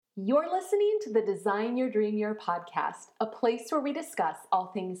You're listening to the Design Your Dream Year podcast, a place where we discuss all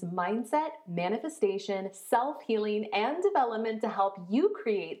things mindset, manifestation, self-healing, and development to help you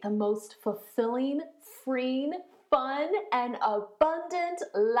create the most fulfilling, freeing, fun, and abundant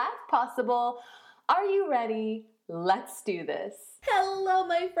life possible. Are you ready? Let's do this. Hello,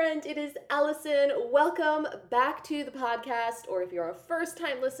 my friend. It is Allison. Welcome back to the podcast, or if you're a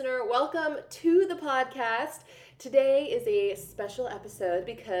first-time listener, welcome to the podcast. Today is a special episode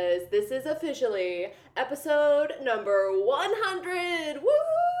because this is officially episode number 100. Woo!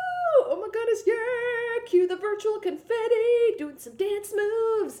 Oh my goodness, yeah! Cue the virtual confetti, doing some dance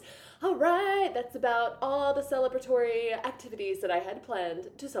moves. All right, that's about all the celebratory activities that I had planned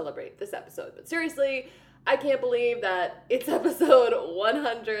to celebrate this episode. But seriously, I can't believe that it's episode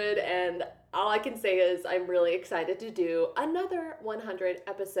 100, and all I can say is I'm really excited to do another 100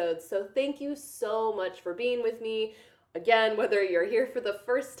 episodes. So thank you so much for being with me. Again, whether you're here for the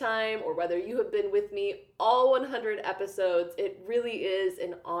first time or whether you have been with me all 100 episodes, it really is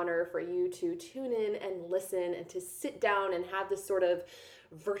an honor for you to tune in and listen and to sit down and have this sort of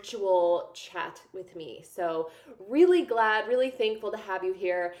virtual chat with me. So really glad, really thankful to have you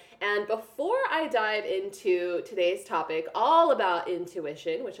here. And before I dive into today's topic, all about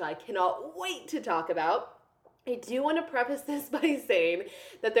intuition, which I cannot wait to talk about, I do want to preface this by saying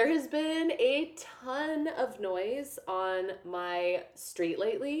that there has been a ton of noise on my street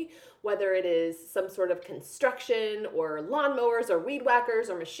lately, whether it is some sort of construction or lawnmowers or weed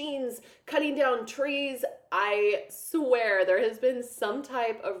whackers or machines cutting down trees. I swear there has been some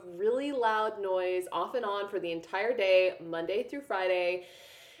type of really loud noise off and on for the entire day, Monday through Friday.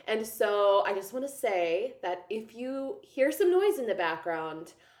 And so I just want to say that if you hear some noise in the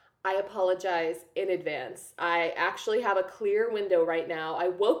background, I apologize in advance. I actually have a clear window right now. I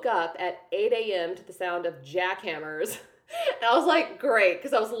woke up at 8 a.m. to the sound of jackhammers. And I was like, great,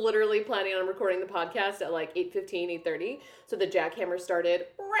 because I was literally planning on recording the podcast at like 8:15, 8:30. So the jackhammer started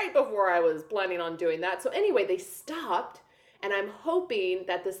right before I was planning on doing that. So anyway, they stopped, and I'm hoping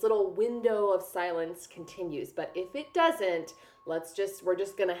that this little window of silence continues. But if it doesn't, we're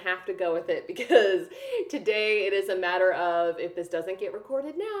just gonna have to go with it, because today it is a matter of if this doesn't get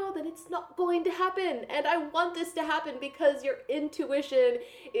recorded now, then it's not going to happen. And I want this to happen because your intuition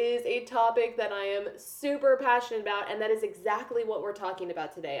is a topic that I am super passionate about, and that is exactly what we're talking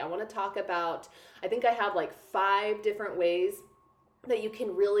about today. I want to talk about, I think I have like 5 different ways that you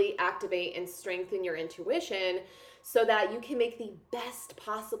can really activate and strengthen your intuition so that you can make the best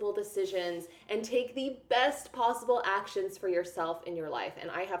possible decisions and take the best possible actions for yourself in your life. And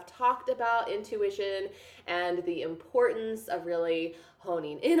I have talked about intuition and the importance of really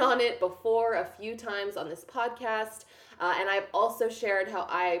honing in on it before a few times on this podcast. And I've also shared how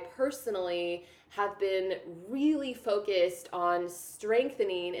I personally have been really focused on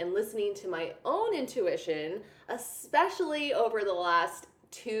strengthening and listening to my own intuition, especially over the last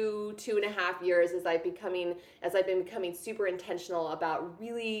 2.5 years as I've been becoming super intentional about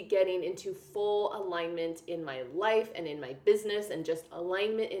really getting into full alignment in my life and in my business and just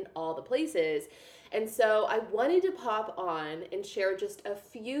alignment in all the places. And so I wanted to pop on and share just a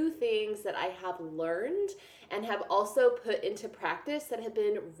few things that I have learned and have also put into practice that have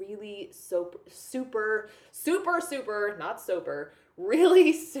been really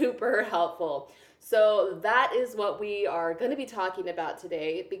really super helpful. So that is what we are going to be talking about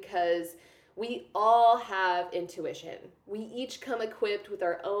today, because we all have intuition. We each come equipped with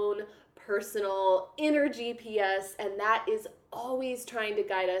our own personal inner GPS, and that is always trying to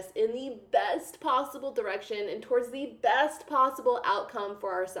guide us in the best possible direction and towards the best possible outcome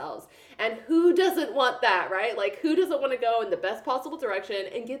for ourselves. And who doesn't want that, right? Like, who doesn't want to go in the best possible direction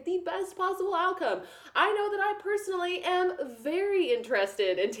and get the best possible outcome? I know that I personally am very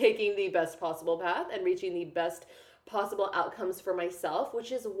interested in taking the best possible path and reaching the best possible outcomes for myself,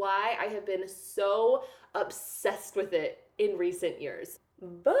 which is why I have been so obsessed with it in recent years.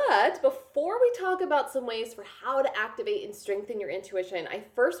 But before we talk about some ways for how to activate and strengthen your intuition, I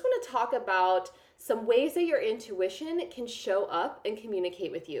first want to talk about some ways that your intuition can show up and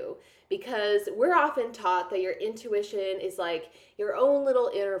communicate with you. Because we're often taught that your intuition is like your own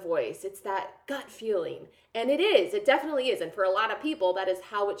little inner voice. It's that gut feeling. And it is. It definitely is. And for a lot of people, that is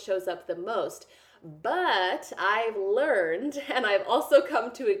how it shows up the most. But I've learned, and I've also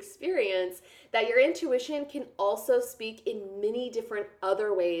come to experience, that your intuition can also speak in many different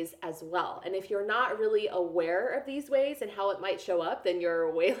other ways as well. And if you're not really aware of these ways and how it might show up, then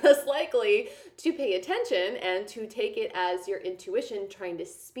you're way less likely to pay attention and to take it as your intuition trying to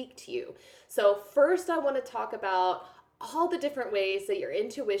speak to you. So first, I want to talk about all the different ways that your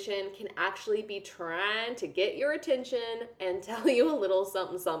intuition can actually be trying to get your attention and tell you a little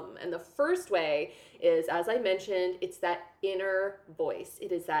something, something. And the first way is, as I mentioned, it's that inner voice.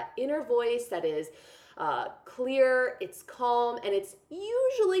 It is that inner voice that is clear, it's calm, and it's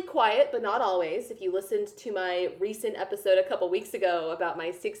usually quiet, but not always. If you listened to my recent episode a couple weeks ago about my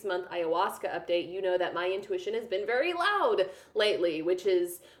 6-month ayahuasca update, you know that my intuition has been very loud lately, which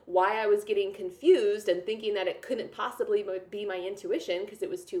is why I was getting confused and thinking that it couldn't possibly be my intuition because it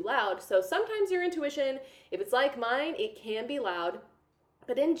was too loud. So sometimes your intuition, if it's like mine, it can be loud.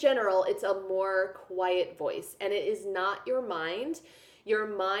 But in general, it's a more quiet voice, and it is not your mind. Your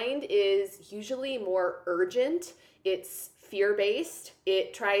mind is usually more urgent. It's fear-based.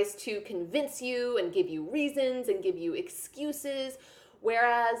 It tries to convince you and give you reasons and give you excuses,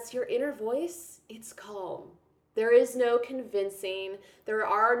 whereas your inner voice, it's calm. There is no convincing. There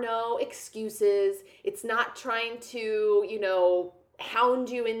are no excuses. It's not trying to, hound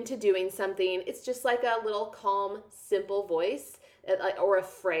you into doing something. It's just like a little calm, simple voice or a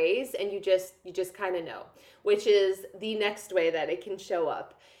phrase, and you just kind of know, which is the next way that it can show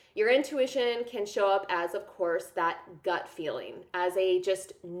up. Your intuition can show up as, of course, that gut feeling, as a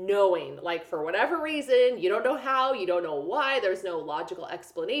just knowing, like for whatever reason, you don't know how, you don't know why, there's no logical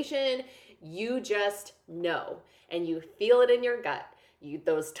explanation, you just know, and you feel it in your gut.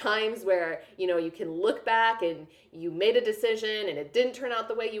 Those times where, you can look back and you made a decision and it didn't turn out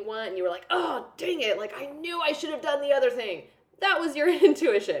the way you want, and you were like, oh, dang it, like I knew I should have done the other thing. That was your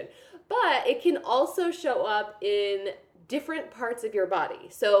intuition. But it can also show up in different parts of your body.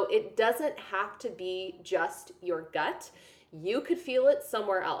 So it doesn't have to be just your gut. You could feel it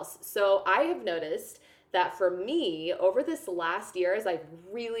somewhere else. So I have noticed that for me, over this last year, as I've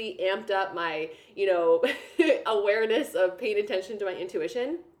really amped up my, awareness of paying attention to my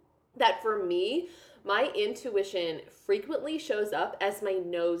intuition, that for me, my intuition frequently shows up as my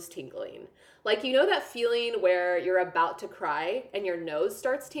nose tingling. Like, that feeling where you're about to cry and your nose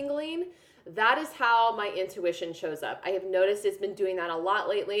starts tingling? That is how my intuition shows up. I have noticed it's been doing that a lot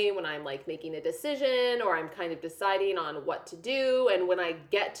lately when I'm like making a decision or I'm kind of deciding on what to do. And when I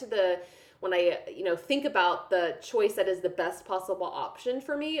get to when I think about the choice that is the best possible option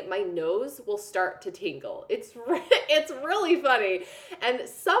for me, my nose will start to tingle. It's really funny. And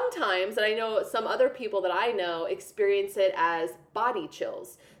sometimes, and I know some other people that I know experience it as body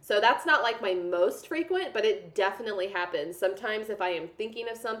chills. So that's not like my most frequent, but it definitely happens. Sometimes if I am thinking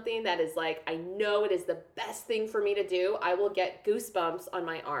of something that is like, I know it is the best thing for me to do, I will get goosebumps on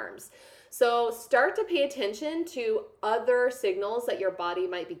my arms. So start to pay attention to other signals that your body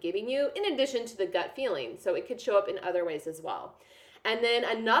might be giving you in addition to the gut feeling. So it could show up in other ways as well. And then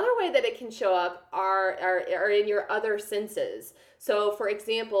another way that it can show up are in your other senses. So for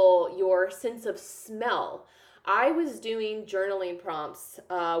example, your sense of smell. I was doing journaling prompts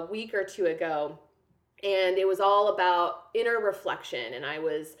a week or two ago, and it was all about inner reflection, and I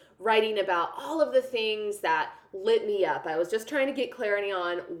was writing about all of the things that lit me up. I was just trying to get clarity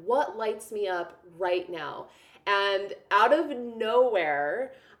on what lights me up right now. And out of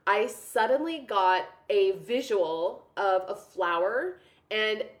nowhere, I suddenly got a visual of a flower,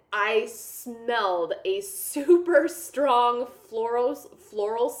 and I smelled a super strong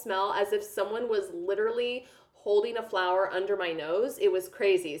floral smell, as if someone was literally holding a flower under my nose. It was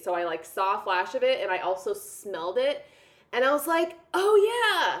crazy. So I saw a flash of it, and I also smelled it. And I was like, oh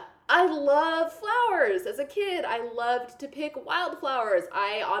yeah, I love flowers. As a kid, I loved to pick wildflowers.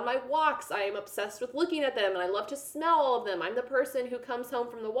 On my walks, I am obsessed with looking at them, and I love to smell all of them. I'm the person who comes home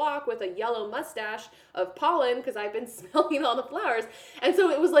from the walk with a yellow mustache of pollen because I've been smelling all the flowers. And so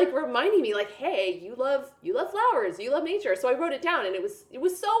it was reminding me hey, you love flowers, you love nature. So I wrote it down, and it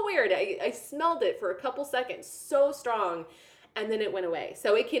was so weird. I smelled it for a couple seconds, so strong, and then it went away.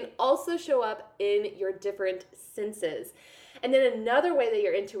 So it can also show up in your different senses. And then another way that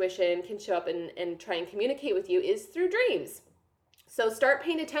your intuition can show up and try and communicate with you is through dreams. So start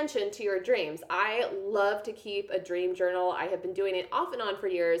paying attention to your dreams. I love to keep a dream journal. I have been doing it off and on for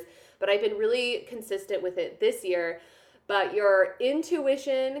years, but I've been really consistent with it this year. But your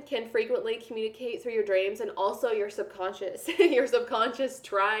intuition can frequently communicate through your dreams, and also your subconscious, your subconscious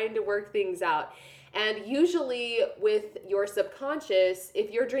trying to work things out. And usually with your subconscious,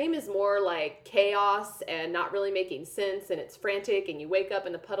 if your dream is more like chaos and not really making sense and it's frantic and you wake up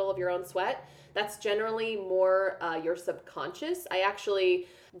in a puddle of your own sweat, that's generally more your subconscious. I actually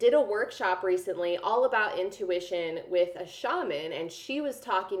did a workshop recently all about intuition with a shaman, and she was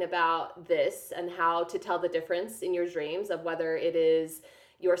talking about this and how to tell the difference in your dreams of whether it is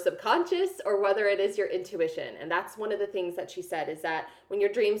your subconscious or whether it is your intuition. And that's one of the things that she said, is that when your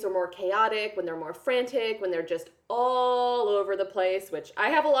dreams are more chaotic, when they're more frantic, when they're just all over the place, which I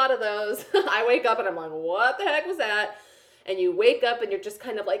have a lot of those. I wake up and I'm like, what the heck was that? And you wake up and you're just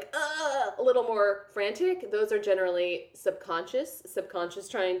kind of like, a little more frantic. Those are generally subconscious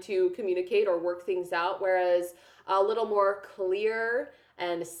trying to communicate or work things out. Whereas a little more clear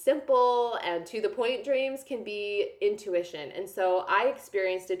and simple and to the point dreams can be intuition. And so I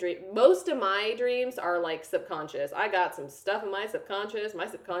experienced a dream. Most of my dreams are like subconscious. I got some stuff in my subconscious. My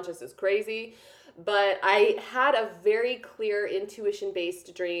subconscious is crazy. But I had a very clear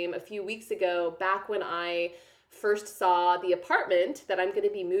intuition-based dream a few weeks ago, back when I first saw the apartment that I'm going to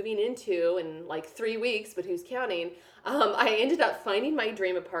be moving into in like 3 weeks, but who's counting? I ended up finding my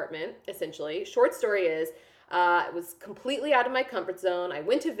dream apartment, essentially. Short story is, it was completely out of my comfort zone. I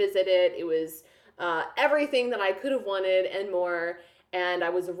went to visit it. It was everything that I could have wanted and more. And I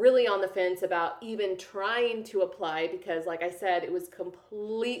was really on the fence about even trying to apply because, like I said, it was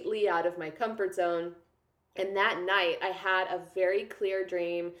completely out of my comfort zone. And that night, I had a very clear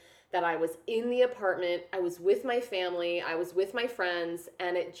dream that I was in the apartment, I was with my family, I was with my friends,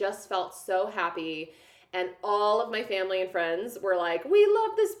 and it just felt so happy. And all of my family and friends were like, we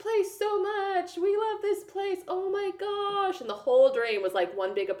love this place so much. We love this place. Oh my gosh. And the whole dream was like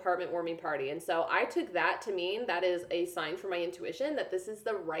one big apartment warming party. And so I took that to mean that is a sign for my intuition that this is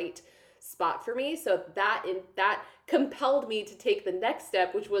the right spot for me. So that compelled me to take the next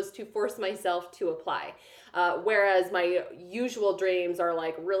step, which was to force myself to apply. Whereas my usual dreams are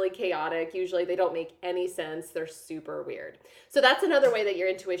like really chaotic. Usually they don't make any sense. They're super weird. So that's another way that your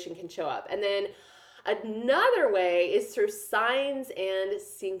intuition can show up. And then another way is through signs and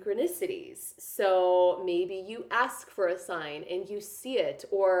synchronicities. So maybe you ask for a sign and you see it,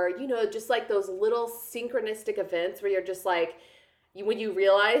 or, just like those little synchronistic events where you're just like, when you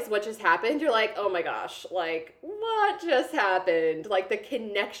realize what just happened, you're like, oh my gosh, like what just happened? Like the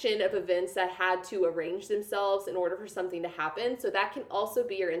connection of events that had to arrange themselves in order for something to happen. So that can also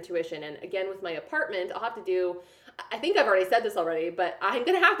be your intuition. And again, with my apartment, I think I've already said this already, but I'm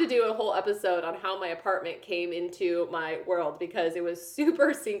going to have to do a whole episode on how my apartment came into my world because it was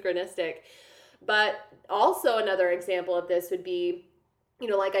super synchronistic. But also another example of this would be,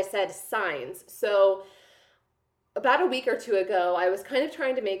 like I said, signs. So about a week or two ago, I was kind of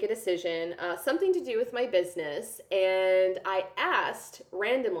trying to make a decision, something to do with my business. And I asked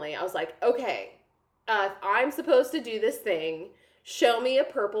randomly, I was like, okay, if I'm supposed to do this thing, show me a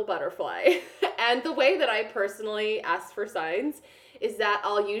purple butterfly. And the way that I personally ask for signs is that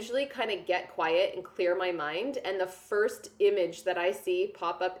I'll usually kind of get quiet and clear my mind. And the first image that I see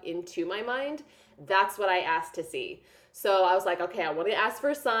pop up into my mind, that's what I ask to see. So I was like, okay, I want to ask for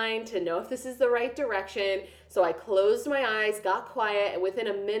a sign to know if this is the right direction. So I closed my eyes, got quiet, and within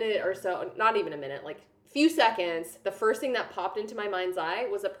a minute or so, not even a minute, like few seconds, the first thing that popped into my mind's eye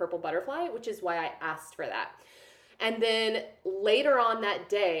was a purple butterfly, which is why I asked for that. And then later on that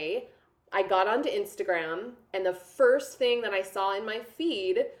day, I got onto Instagram, and the first thing that I saw in my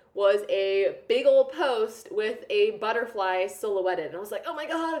feed was a big old post with a butterfly silhouetted. And I was like, oh my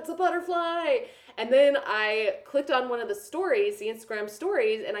God, it's a butterfly. And then I clicked on one of the stories, the Instagram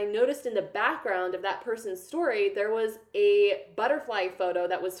stories, and I noticed in the background of that person's story, there was a butterfly photo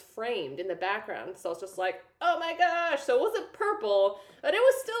that was framed in the background. So I was just like, oh my gosh. So it wasn't purple, but it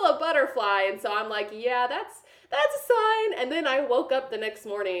was still a butterfly. And so I'm like, yeah, that's a sign. And then I woke up the next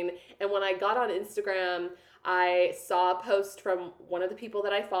morning, and when I got on Instagram, I saw a post from one of the people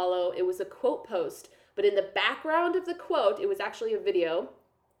that I follow. It was a quote post, but in the background of the quote, it was actually a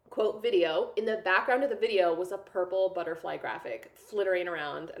quote video. In the background of the video was a purple butterfly graphic flittering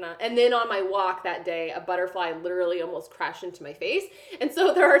around. And then on my walk that day, a butterfly literally almost crashed into my face. And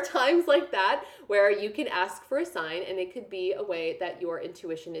so there are times like that where you can ask for a sign, and it could be a way that your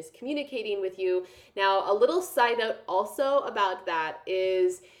intuition is communicating with you. Now, a little side note also about that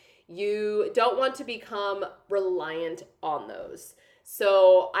is you don't want to become reliant on those.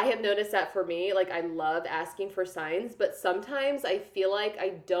 So I have noticed that for me, like I love asking for signs, but sometimes I feel like I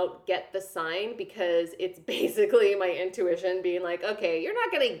don't get the sign because it's basically my intuition being like, okay, you're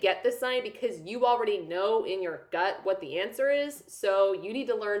not going to get the sign because you already know in your gut what the answer is. So you need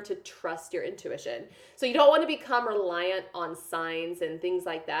to learn to trust your intuition. So you don't want to become reliant on signs and things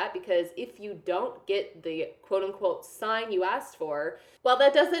like that, because if you don't get the quote unquote sign you asked for, well,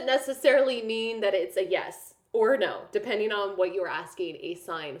 that doesn't necessarily mean that it's a yes or no, depending on what you're asking a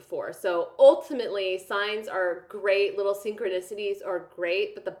sign for. So ultimately, signs are great, little synchronicities are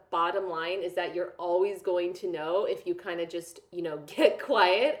great, but the bottom line is that you're always going to know if you kind of just, get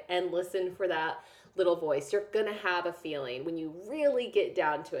quiet and listen for that little voice. You're going to have a feeling when you really get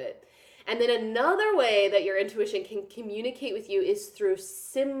down to it. And then another way that your intuition can communicate with you is through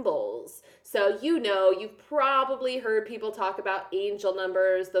symbols. So, you've probably heard people talk about angel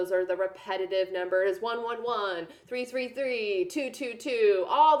numbers. Those are the repetitive numbers, 111, 333, 222,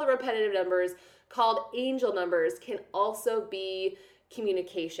 all the repetitive numbers called angel numbers can also be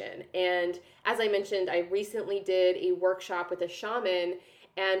communication. And as I mentioned, I recently did a workshop with a shaman,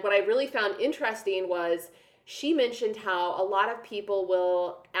 and what I really found interesting was she mentioned how a lot of people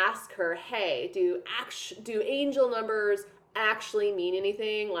will ask her, hey, do angel numbers actually mean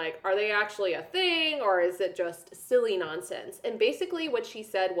anything? Like, are they actually a thing, or is it just silly nonsense? And basically what she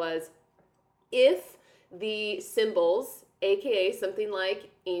said was, if the symbols, aka something like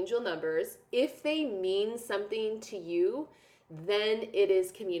angel numbers, if they mean something to you, then it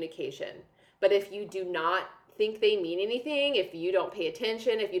is communication. But if you do not think they mean anything, if you don't pay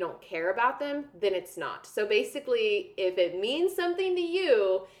attention, if you don't care about them, then it's not. So basically, if it means something to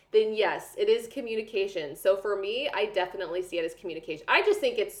you, then yes, it is communication. So for me, I definitely see it as communication. I just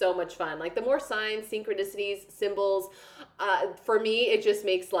think it's so much fun. Like the more signs, synchronicities, symbols, for me, it just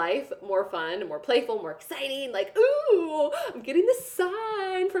makes life more fun, more playful, more exciting. Like, ooh, I'm getting this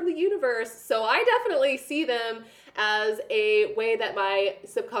sign from the universe. So I definitely see them as a way that my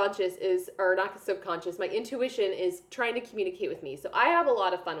subconscious is, or not subconscious, my intuition is trying to communicate with me. So I have a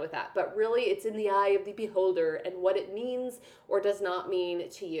lot of fun with that, but really it's in the eye of the beholder and what it means or does not mean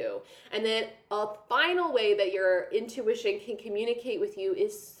to you. And then a final way that your intuition can communicate with you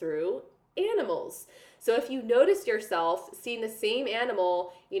is through animals. So if you notice yourself seeing the same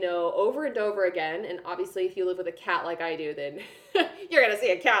animal, over and over again, and obviously if you live with a cat like I do, then you're going to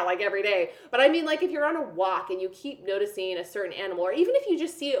see a cat like every day. But I mean, like if you're on a walk and you keep noticing a certain animal, or even if you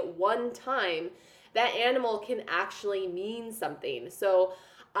just see it one time, that animal can actually mean something. So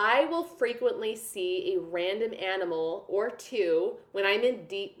I will frequently see a random animal or two when I'm in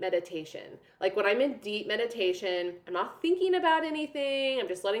deep meditation. Like when I'm in deep meditation, I'm not thinking about anything. I'm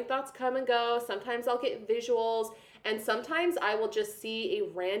just letting thoughts come and go. Sometimes I'll get visuals, and sometimes I will just see a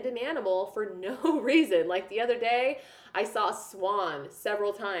random animal for no reason. Like the other day, I saw a swan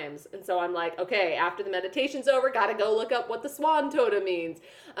several times. And so I'm like, okay, after the meditation's over, gotta go look up what the swan totem means.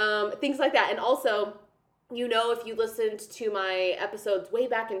 Things like that. And also, if you listened to my episodes way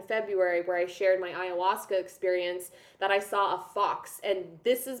back in February where I shared my ayahuasca experience, that I saw a fox. And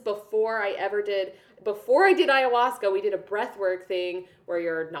this is before I did ayahuasca, we did a breathwork thing where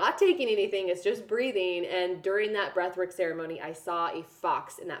you're not taking anything, it's just breathing. And during that breathwork ceremony, I saw a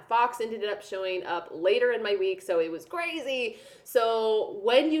fox, and that fox ended up showing up later in my week. So it was crazy. So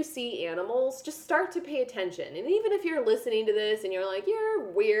when you see animals, just start to pay attention. And even if you're listening to this and you're like, you're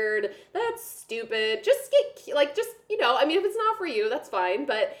weird, that's stupid, if it's not for you, that's fine.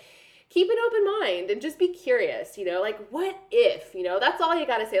 But keep an open mind and just be curious, like what if, that's all you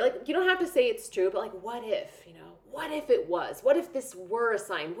got to say. Like you don't have to say it's true, but like what if, what if it was? What if this were a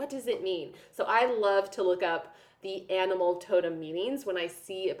sign? What does it mean? So I love to look up the animal totem meanings when I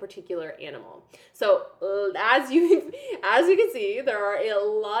see a particular animal. So as you can see, there are a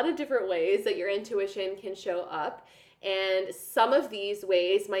lot of different ways that your intuition can show up. And some of these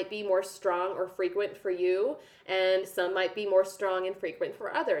ways might be more strong or frequent for you, and some might be more strong and frequent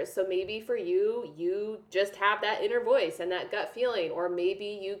for others. So maybe for you, you just have that inner voice and that gut feeling, or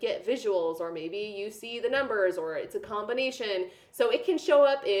maybe you get visuals, or maybe you see the numbers, or it's a combination. So it can show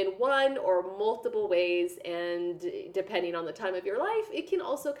up in one or multiple ways, and depending on the time of your life, it can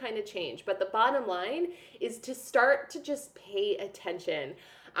also kind of change. But the bottom line is to start to just pay attention.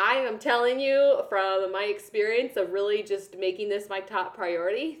 I am telling you from my experience of really just making this my top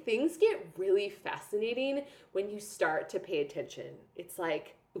priority, things get really fascinating when you start to pay attention. It's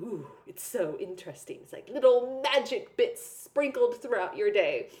like, ooh, it's so interesting. It's like little magic bits sprinkled throughout your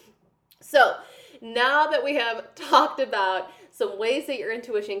day. So now that we have talked about some ways that your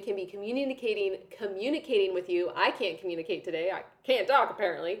intuition can be communicating with you, I can't communicate today. I can't talk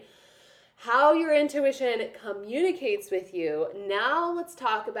apparently. How your intuition communicates with you. Now let's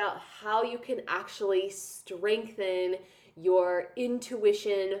talk about how you can actually strengthen your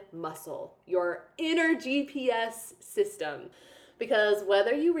intuition muscle, your inner GPS system. Because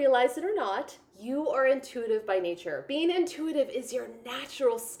whether you realize it or not, you are intuitive by nature. Being intuitive is your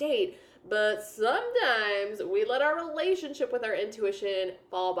natural state. But sometimes we let our relationship with our intuition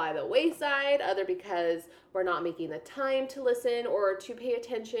fall by the wayside, either because we're not making the time to listen or to pay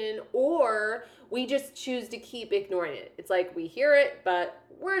attention, or we just choose to keep ignoring it. It's like we hear it, but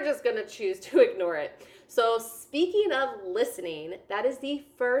we're just going to choose to ignore it. So speaking of listening, that is the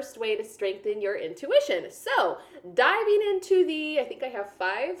first way to strengthen your intuition. So diving into I think I have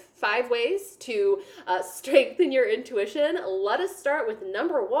five ways to strengthen your intuition. Let us start with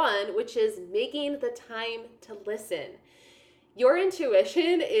number one, which is making the time to listen. Your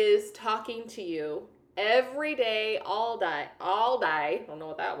intuition is talking to you every day, all day. I don't know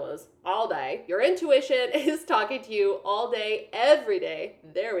what that was. All day. Your intuition is talking to you all day, every day.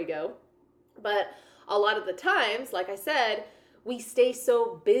 There we go. But a lot of the times, like I said, we stay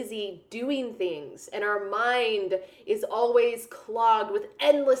so busy doing things and our mind is always clogged with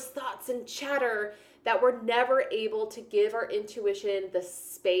endless thoughts and chatter that we're never able to give our intuition the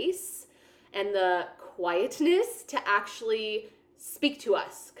space and the quietness to actually speak to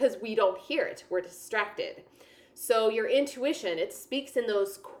us because we don't hear it. We're distracted. So your intuition, it speaks in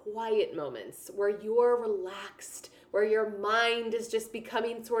those quiet moments where you're relaxed, where your mind is just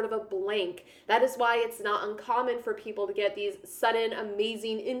becoming sort of a blank. That is why it's not uncommon for people to get these sudden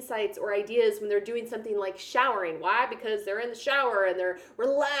amazing insights or ideas when they're doing something like showering. Why? Because they're in the shower and they're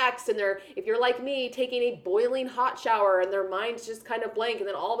relaxed and if you're like me, taking a boiling hot shower and their mind's just kind of blank, and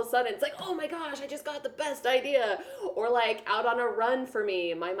then all of a sudden it's like, oh my gosh, I just got the best idea. Or like out on a run for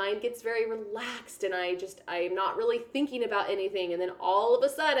me, my mind gets very relaxed and I'm not really thinking about anything, and then all of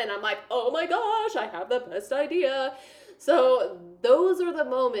a sudden I'm like, oh my gosh, I have the best idea. So those are the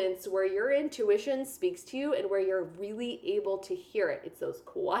moments where your intuition speaks to you and where you're really able to hear it. It's those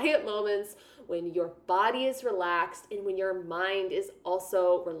quiet moments when your body is relaxed and when your mind is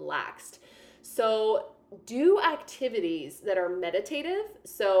also relaxed. So do activities that are meditative.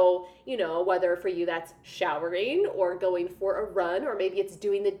 So, whether for you that's showering or going for a run, or maybe it's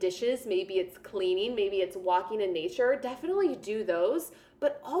doing the dishes, maybe it's cleaning, maybe it's walking in nature, definitely do those.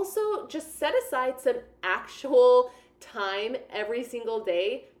 But also just set aside some actual time every single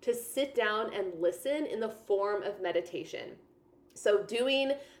day to sit down and listen in the form of meditation. So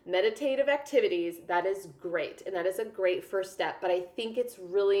doing meditative activities, that is great, and that is a great first step, but I think it's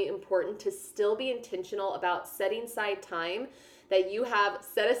really important to still be intentional about setting aside time that you have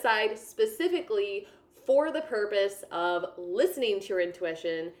set aside specifically for the purpose of listening to your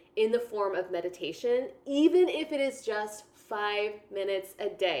intuition in the form of meditation, even if it is just 5 minutes a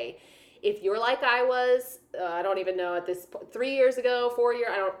day. If you're like I was, I don't even know at this point, 3 years ago, 4 years,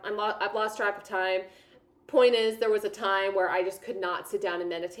 I've lost track of time. Point is, there was a time where I just could not sit down and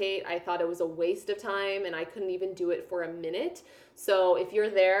meditate. I thought it was a waste of time and I couldn't even do it for a minute. So if you're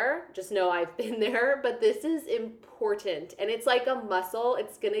there, just know I've been there, but this is important. And it's like a muscle.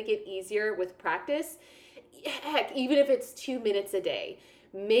 It's going to get easier with practice. Heck, even if it's 2 minutes a day,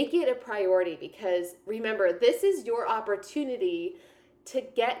 make it a priority, because remember, this is your opportunity to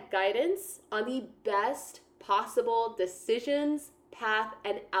get guidance on the best possible decisions, path,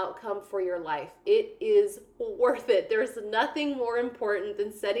 and outcome for your life. It is worth it. There's nothing more important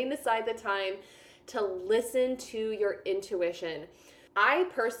than setting aside the time to listen to your intuition. I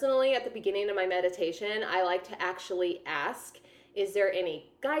personally, at the beginning of my meditation, I like to actually ask, is there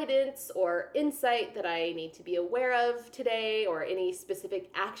any guidance or insight that I need to be aware of today, or any specific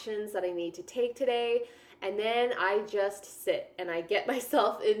actions that I need to take today? And then I just sit and I get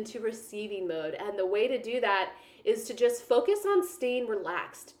myself into receiving mode. And the way to do that is to just focus on staying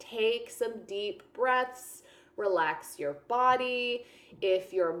relaxed. Take some deep breaths, relax your body.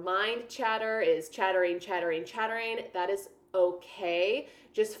 If your mind chatter is chattering, that is okay.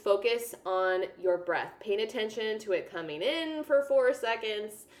 Just focus on your breath, paying attention to it coming in for 4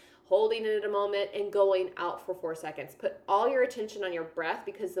 seconds, holding it a moment, and going out for 4 seconds. Put all your attention on your breath,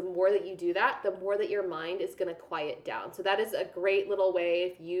 because the more that you do that, the more that your mind is going to quiet down. So that is a great little way,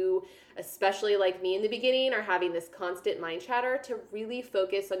 if you, especially like me in the beginning, are having this constant mind chatter, to really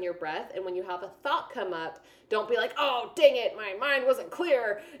focus on your breath. And when you have a thought come up, don't be like, oh, dang it, my mind wasn't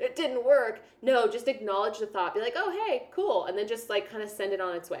clear, it didn't work. No, just acknowledge the thought. Be like, oh, hey, cool. And then just like kind of send it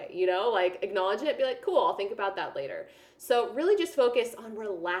on its way, like acknowledge it, be like, cool, I'll think about that later. So really just focus on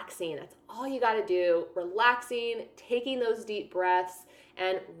relaxing. That's all you got to do. Relaxing, taking those deep breaths,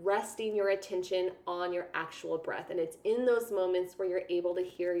 and resting your attention on your actual breath. And it's in those moments where you're able to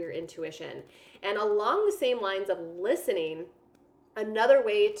hear your intuition. And along the same lines of listening, another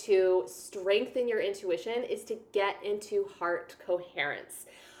way to strengthen your intuition is to get into heart coherence.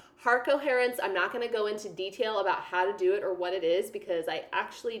 Heart coherence, I'm not going to go into detail about how to do it or what it is, because I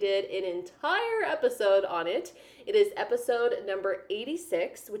actually did an entire episode on it. It is episode number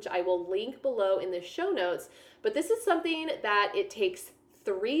 86, which I will link below in the show notes. But this is something that it takes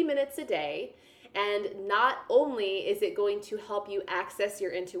 3 minutes a day. And not only is it going to help you access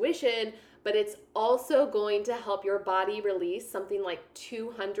your intuition, but it's also going to help your body release something like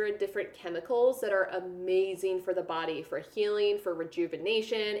 200 different chemicals that are amazing for the body, for healing, for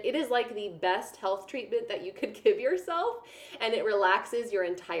rejuvenation. It is like the best health treatment that you could give yourself, and it relaxes your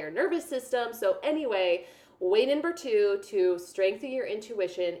entire nervous system. So anyway, way number 2 to strengthen your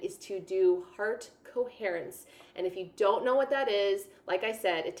intuition is to do heart coherence. And if you don't know what that is, like I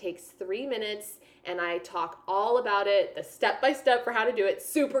said, it takes 3 minutes, and I talk all about it, the step-by-step for how to do it.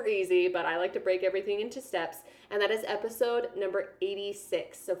 Super easy, but I like to break everything into steps. And that is episode number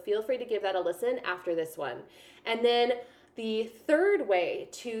 86. So feel free to give that a listen after this one. And then the third way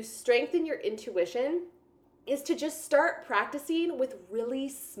to strengthen your intuition is to just start practicing with really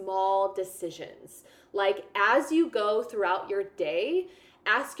small decisions. Like as you go throughout your day,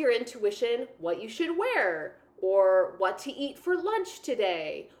 ask your intuition what you should wear, or what to eat for lunch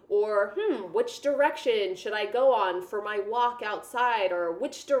today, or which direction should I go on for my walk outside, or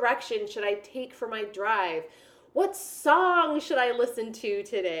which direction should I take for my drive? What song should I listen to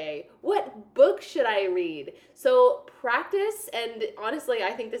today? What book should I read? So practice, and honestly, I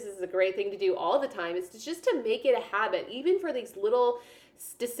think this is a great thing to do all the time, is just to make it a habit, even for these little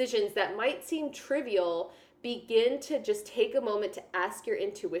decisions that might seem trivial. Begin to just take a moment to ask your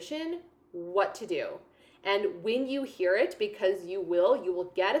intuition what to do. And when you hear it, because you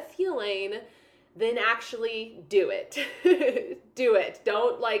will get a feeling, then actually do it. Do it.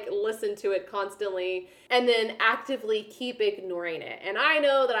 Don't listen to it constantly and then actively keep ignoring it. And I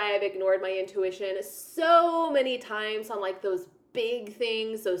know that I have ignored my intuition so many times on those big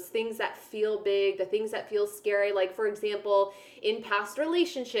things, those things that feel big, the things that feel scary. Like, for example, in past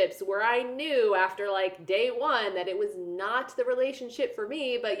relationships where I knew after day 1 that it was not the relationship for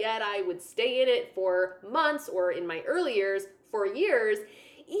me, but yet I would stay in it for months, or in my early years for years,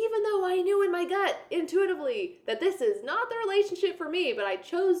 even though I knew in my gut intuitively that this is not the relationship for me, but I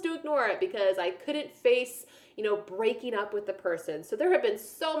chose to ignore it because I couldn't face, breaking up with the person. So there have been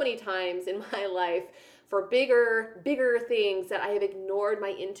so many times in my life for bigger things that I have ignored my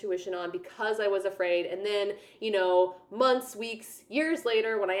intuition on because I was afraid. And then, months, weeks, years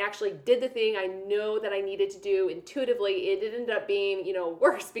later, when I actually did the thing I know that I needed to do intuitively, it ended up being,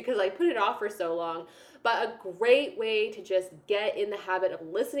 worse because I put it off for so long. But a great way to just get in the habit of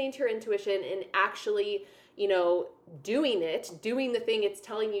listening to your intuition and actually, doing the thing it's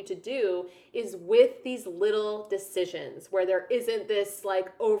telling you to do, is with these little decisions where there isn't this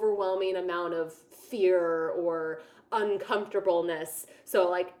overwhelming amount of fear or uncomfortableness. So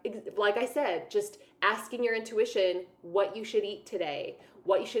like I said, just asking your intuition what you should eat today,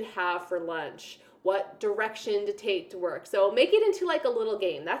 what you should have for lunch, what direction to take to work. So make it into a little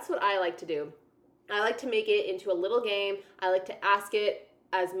game. That's what I like to do. I like to make it into a little game. I like to ask it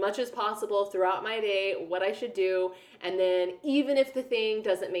as much as possible throughout my day what I should do. And then even if the thing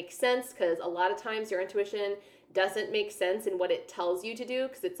doesn't make sense, because a lot of times your intuition doesn't make sense in what it tells you to do,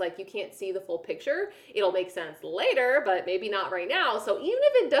 because it's you can't see the full picture. It'll make sense later, but maybe not right now. So even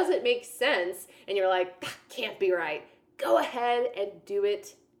if it doesn't make sense and you're like, that can't be right, go ahead and do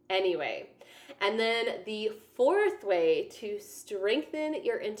it anyway. And then the fourth way to strengthen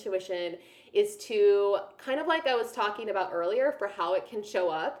your intuition is to, kind of like I was talking about earlier for how it can show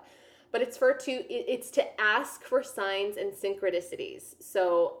up, but it's to ask for signs and synchronicities.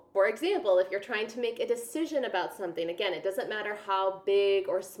 So, for example, if you're trying to make a decision about something, again, it doesn't matter how big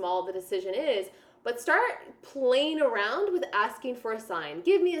or small the decision is, but start playing around with asking for a sign.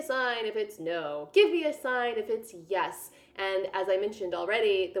 Give me a sign if it's no. Give me a sign if it's yes. And as I mentioned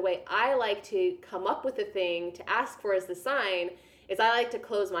already, the way I like to come up with a thing to ask for as the sign is I like to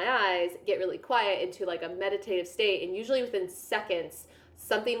close my eyes, get really quiet into a meditative state, and usually within seconds,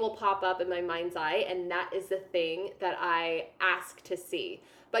 something will pop up in my mind's eye, and that is the thing that I ask to see.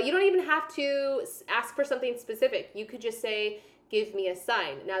 But you don't even have to ask for something specific. You could just say, give me a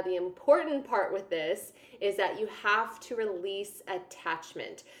sign. Now, the important part with this is that you have to release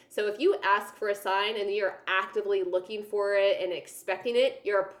attachment. So if you ask for a sign and you're actively looking for it and expecting it,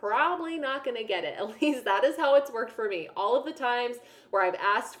 you're probably not going to get it. At least that is how it's worked for me. All of the times where I've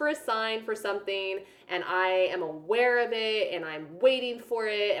asked for a sign for something and I am aware of it and I'm waiting for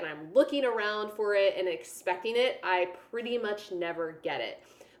it and I'm looking around for it and expecting it, I pretty much never get it.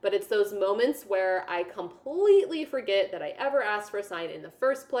 But it's those moments where I completely forget that I ever asked for a sign in the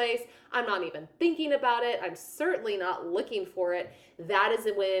first place. I'm not even thinking about it. I'm certainly not looking for it. That is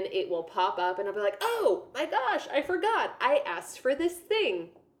when it will pop up and I'll be like, oh my gosh, I forgot. I asked for this thing.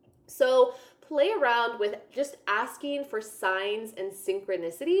 So play around with just asking for signs and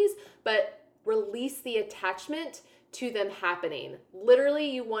synchronicities, but release the attachment to them happening. Literally,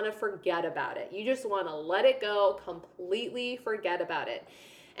 you want to forget about it. You just want to let it go, completely forget about it.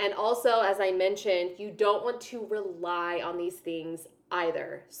 And also, as I mentioned, you don't want to rely on these things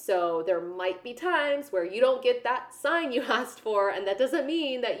either. So there might be times where you don't get that sign you asked for, and that doesn't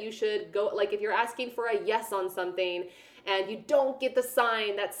mean that you should go, like if you're asking for a yes on something and you don't get the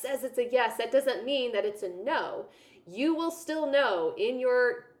sign that says it's a yes, that doesn't mean that it's a no. You will still know in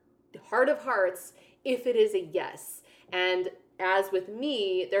your heart of hearts if it is a yes. And as with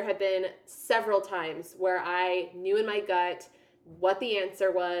me, there have been several times where I knew in my gut what the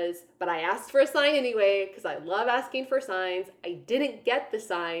answer was, but I asked for a sign anyway because I love asking for signs. I didn't get the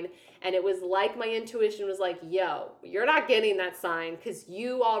sign, and it was like my intuition was like, yo, you're not getting that sign because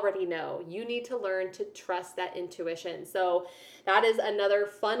you already know. You need to learn to trust that intuition. So that is another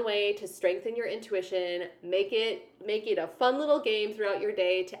fun way to strengthen your intuition. Make it a fun little game throughout your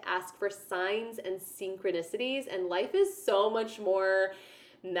day to ask for signs and synchronicities, and life is so much more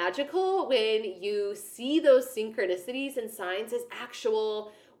magical when you see those synchronicities and signs as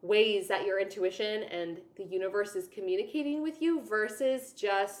actual ways that your intuition and the universe is communicating with you versus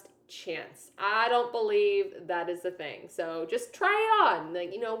just chance. I don't believe that is a thing. So just try it on.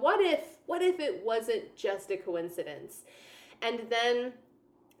 Like, what if it wasn't just a coincidence? And then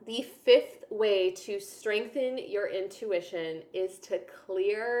the fifth way to strengthen your intuition is to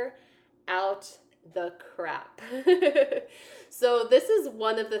clear out the crap. So this is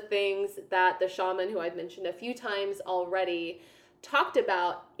one of the things that the shaman, who I've mentioned a few times already, talked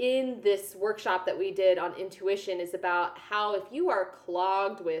about in this workshop that we did on intuition, is about how if you are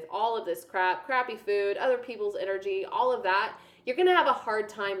clogged with all of this crap, crappy food, other people's energy, all of that, you're going to have a hard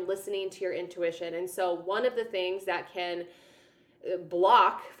time listening to your intuition. And so one of the things that can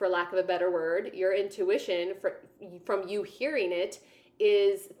block, for lack of a better word, your intuition from you hearing it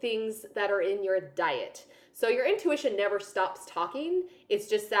is things that are in your diet. So your intuition never stops talking. It's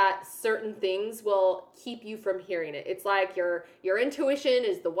just that certain things will keep you from hearing it. It's like your intuition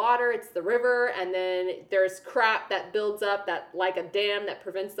is the water, it's the river, and then there's crap that builds up, that like a dam that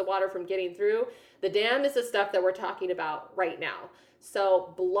prevents the water from getting through. The dam is the stuff that we're talking about right now.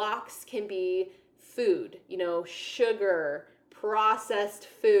 So blocks can be food, sugar, processed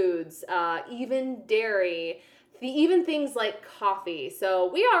foods, even dairy, even things like coffee.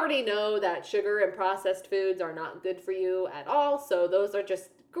 So we already know that sugar and processed foods are not good for you at all. So those are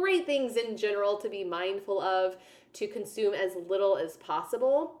just great things in general to be mindful of, to consume as little as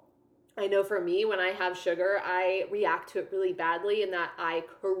possible. I know for me, when I have sugar, I react to it really badly, in that I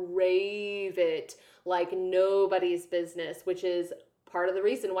crave it like nobody's business, which is part of the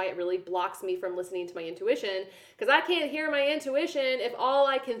reason why it really blocks me from listening to my intuition, because I can't hear my intuition if all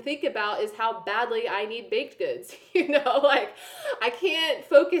I can think about is how badly I need baked goods. Like I can't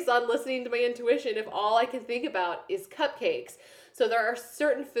focus on listening to my intuition if all I can think about is cupcakes. So there are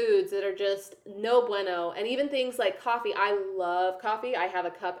certain foods that are just no bueno. And even things like coffee. I love coffee. I have a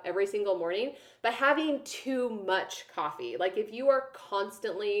cup every single morning. But having too much coffee, like if you are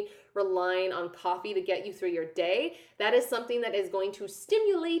constantly relying on coffee to get you through your day, that is something that is going to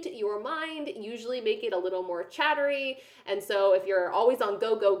stimulate your mind, usually make it a little more chattery. And so if you're always on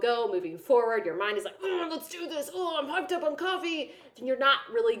go, go, go, moving forward, your mind is like, oh, let's do this. Oh, I'm hyped up on coffee. Then you're not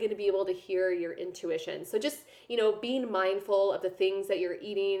really going to be able to hear your intuition. So just, being mindful of the things that you're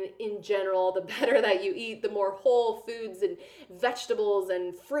eating in general. The better that you eat, the more whole foods and vegetables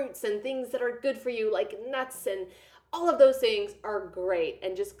and fruits and things that are good for you, like nuts and all of those things are great.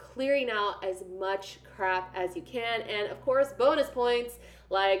 And just clearing out as much crap as you can. And of course, bonus points,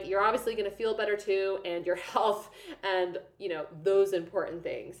 like you're obviously going to feel better too, and your health and, those important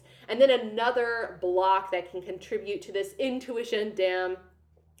things. And then another block that can contribute to this intuition dam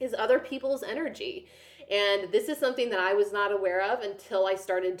is other people's energy. And this is something that I was not aware of until I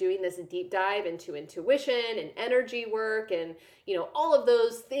started doing this deep dive into intuition and energy work and, all of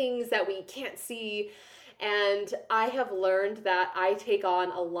those things that we can't see. And I have learned that I take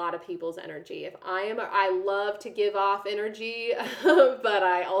on a lot of people's energy. I love to give off energy, but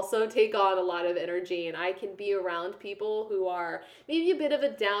I also take on a lot of energy, and I can be around people who are maybe a bit of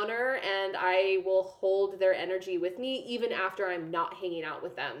a downer, and I will hold their energy with me even after I'm not hanging out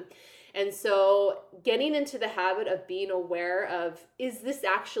with them. And so getting into the habit of being aware of, is this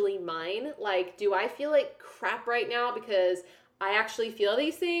actually mine? Like, do I feel like crap right now because I actually feel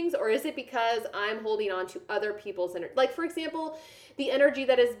these things, or is it because I'm holding on to other people's energy? Like, for example, the energy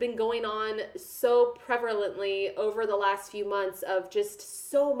that has been going on so prevalently over the last few months of just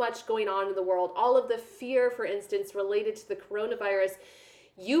so much going on in the world, all of the fear, for instance, related to the coronavirus.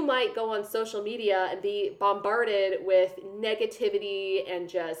 You might go on social media and be bombarded with negativity and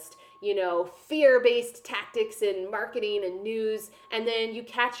just, fear-based tactics in marketing and news, and then you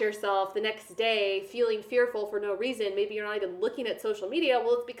catch yourself the next day feeling fearful for no reason. Maybe you're not even looking at social media.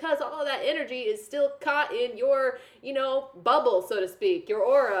 Well, it's because all of that energy is still caught in your, bubble, so to speak, your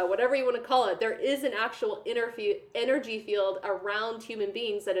aura, whatever you want to call it. There is an actual energy field around human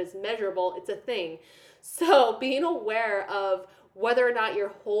beings that is measurable. It's a thing. So being aware of whether or not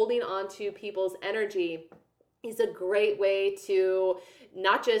you're holding on to people's energy is a great way to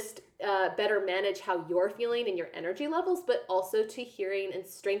not just better manage how you're feeling and your energy levels, but also to hearing and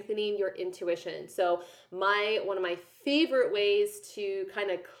strengthening your intuition. So one of my favorite ways to kind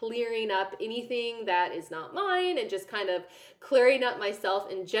of clearing up anything that is not mine and just kind of clearing up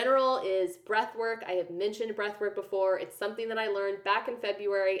myself in general is breath work. I have mentioned breath work before. It's something that I learned back in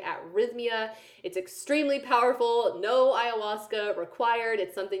February at Rhythmia. It's extremely powerful, no ayahuasca required.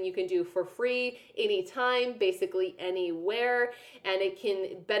 It's something you can do for free anytime, basically anywhere, and it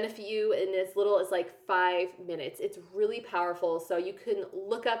can benefit you in as little as like 5 minutes. It's really powerful. So you can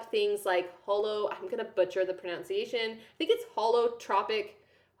look up things like I'm going to butcher the pronunciation. I think it's holotropic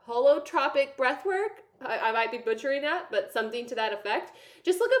breath work. I might be butchering that, but something to that effect.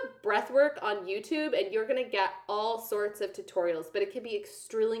 Just look up breath work on YouTube and you're going to get all sorts of tutorials, but it can be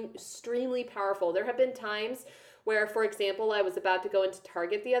extremely powerful. There have been times where, for example, I was about to go into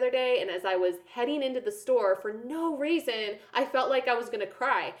Target the other day, and as I was heading into the store, for no reason, I felt like I was going to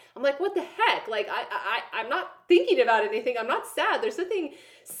cry. I'm like, what the heck? Like, I'm not thinking about anything. I'm not sad. There's nothing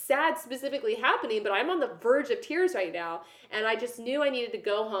sad specifically happening, but I'm on the verge of tears right now. And I just knew I needed to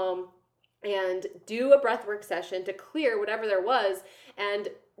go home and do a breathwork session to clear whatever there was. And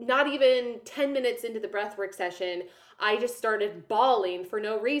not even 10 minutes into the breathwork session, I just started bawling for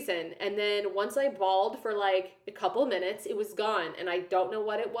no reason. And then once I bawled for like a couple minutes, it was gone. And I don't know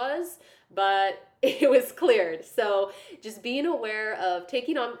what it was, but it was cleared. So just being aware of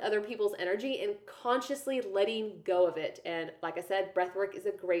taking on other people's energy and consciously letting go of it. And like I said, breathwork is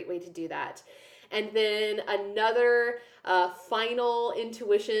a great way to do that. And then another final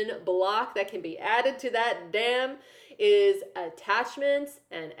intuition block that can be added to that dam is attachments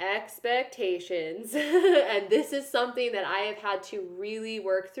and expectations. And this is something that I have had to really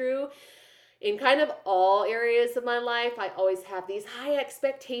work through in kind of all areas of my life. I always have these high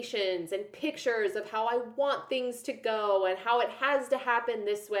expectations and pictures of how I want things to go and how it has to happen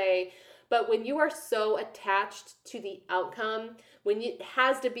this way. But when you are so attached to the outcome, when it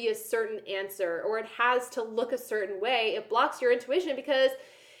has to be a certain answer or it has to look a certain way, it blocks your intuition because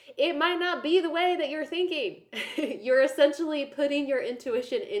it might not be the way that you're thinking. You're essentially putting your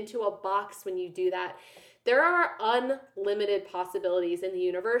intuition into a box when you do that. There are unlimited possibilities in the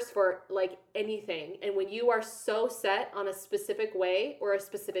universe for like anything. And when you are so set on a specific way or a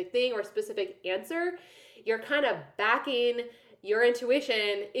specific thing or a specific answer, you're kind of backing your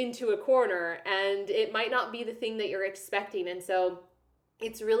intuition into a corner and it might not be the thing that you're expecting. And so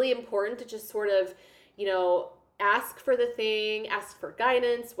it's really important to just sort of, ask for the thing, ask for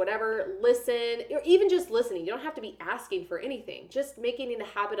guidance, whatever, listen, or even just listening. You don't have to be asking for anything, just making it a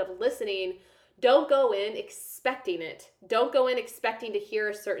habit of listening. Don't go in expecting it. Don't go in expecting to hear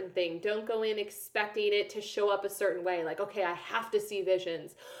a certain thing. Don't go in expecting it to show up a certain way. Like, okay, I have to see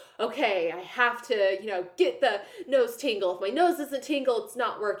visions. Okay, I have to, get the nose tingle. If my nose doesn't tingle, it's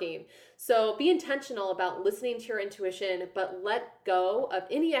not working. So be intentional about listening to your intuition, but let go of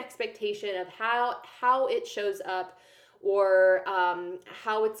any expectation of how it shows up or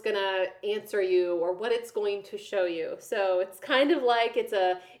how it's gonna answer you or what it's going to show you. So it's kind of like it's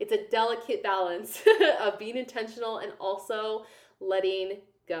a delicate balance of being intentional and also letting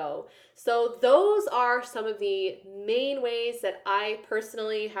go. So those are some of the main ways that I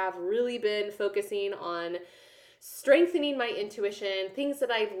personally have really been focusing on strengthening my intuition, things that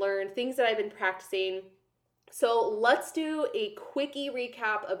I've learned, things that I've been practicing. So let's do a quickie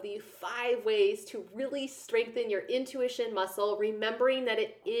recap of the 5 ways to really strengthen your intuition muscle, remembering that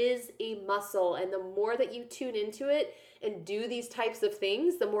it is a muscle. And the more that you tune into it and do these types of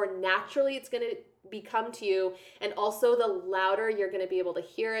things, the more naturally it's going to become to you. And also the louder you're going to be able to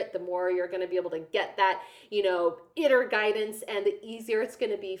hear it, the more you're going to be able to get that, inner guidance, and the easier it's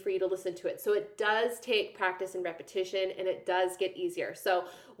going to be for you to listen to it. So it does take practice and repetition, and it does get easier. So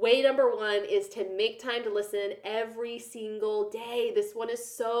way number 1 is to make time to listen every single day. This one is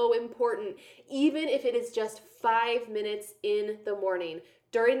so important, even if it is just 5 minutes in the morning.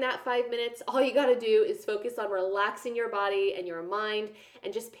 During that 5 minutes, all you got to do is focus on relaxing your body and your mind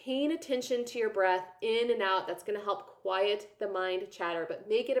and just paying attention to your breath in and out. That's going to help quiet the mind chatter, but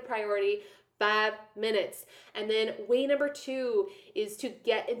make it a priority. 5 minutes. And then way number 2 is to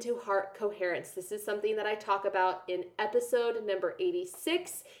get into heart coherence. This is something that I talk about in episode number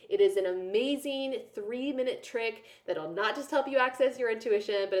 86. It is an amazing 3-minute trick that'll not just help you access your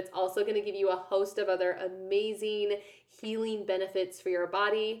intuition, but it's also going to give you a host of other amazing healing benefits for your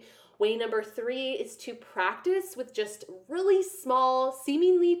body. Way number 3 is to practice with just really small,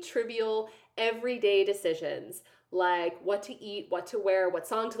 seemingly trivial, everyday decisions, like what to eat, what to wear, what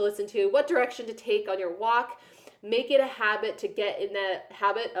song to listen to, what direction to take on your walk. Make it a habit to get in that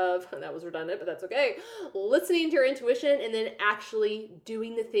habit of, that was redundant, but that's okay, listening to your intuition and then actually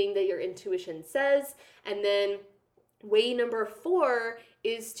doing the thing that your intuition says. And then way number 4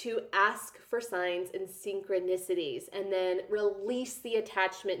 is to ask for signs and synchronicities and then release the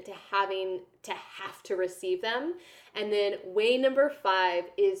attachment to having to have to receive them. And then way number 5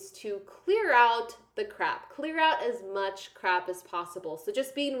 is to clear out the crap. Clear out as much crap as possible. So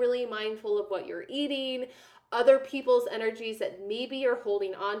just being really mindful of what you're eating, other people's energies that maybe you're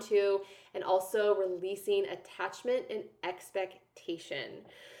holding on to, and also releasing attachment and expectation.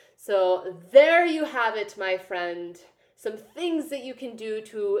 So there you have it, my friend. Some things that you can do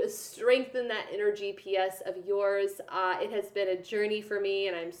to strengthen that inner GPS of yours. It has been a journey for me,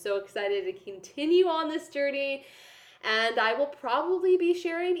 and I'm so excited to continue on this journey. And I will probably be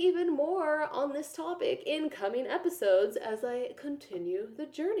sharing even more on this topic in coming episodes as I continue the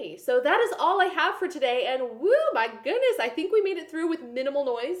journey. So that is all I have for today. And woo, my goodness, I think we made it through with minimal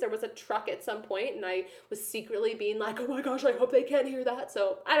noise. There was a truck at some point, and I was secretly being like, oh my gosh, I hope they can't hear that.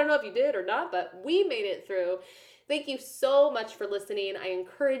 So I don't know if you did or not, but we made it through. Thank you so much for listening. I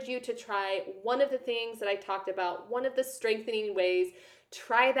encourage you to try one of the things that I talked about, one of the strengthening ways.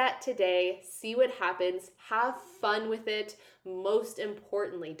 Try that today, see what happens, have fun with it. Most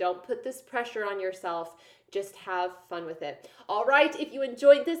importantly, don't put this pressure on yourself, just have fun with it. All right, if you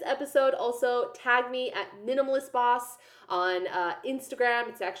enjoyed this episode, also tag me at Minimalist Boss on Instagram.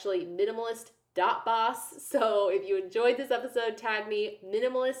 It's actually minimalist.boss. So if you enjoyed this episode, tag me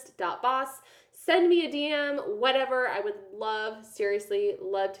minimalist.boss. Send me a DM, whatever. I would seriously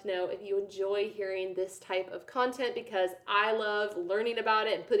love to know if you enjoy hearing this type of content, because I love learning about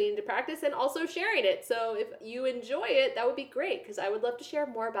it and putting it into practice and also sharing it. So if you enjoy it, that would be great, because I would love to share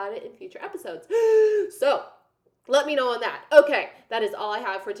more about it in future episodes. So let me know on that. Okay, that is all I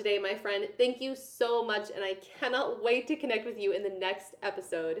have for today, my friend. Thank you so much, and I cannot wait to connect with you in the next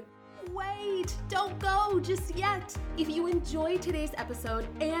episode. Wait, don't go just yet. If you enjoyed today's episode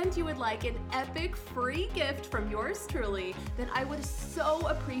and you would like an epic free gift from yours truly, then I would so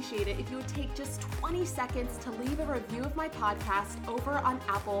appreciate it if you would take just 20 seconds to leave a review of my podcast over on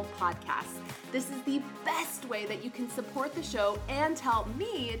Apple Podcasts. This is the best way that you can support the show and help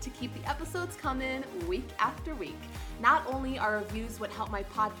me to keep the episodes coming week after week. Not only are reviews what help my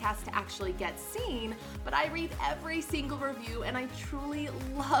podcast to actually get seen, but I read every single review and I truly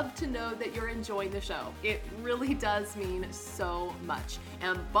love to know that you're enjoying the show. It really does mean so much.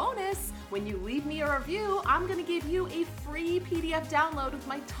 And bonus, when you leave me a review, I'm gonna give you a free PDF download with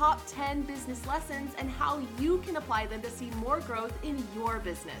my top 10 business lessons and how you can apply them to see more growth in your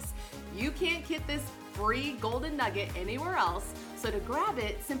business. You can't get this free golden nugget anywhere else. So to grab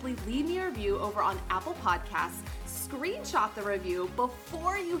it, simply leave me a review over on Apple Podcasts, screenshot the review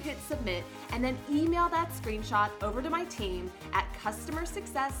before you hit submit, and then email that screenshot over to my team at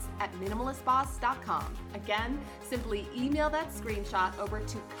customersuccess@minimalistboss.com. Again, simply email that screenshot over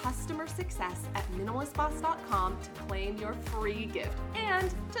to customersuccess@minimalistboss.com to claim your free gift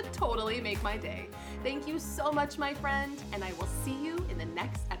and to totally make my day. Thank you so much, my friend, and I will see you in the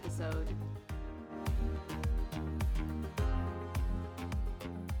next episode.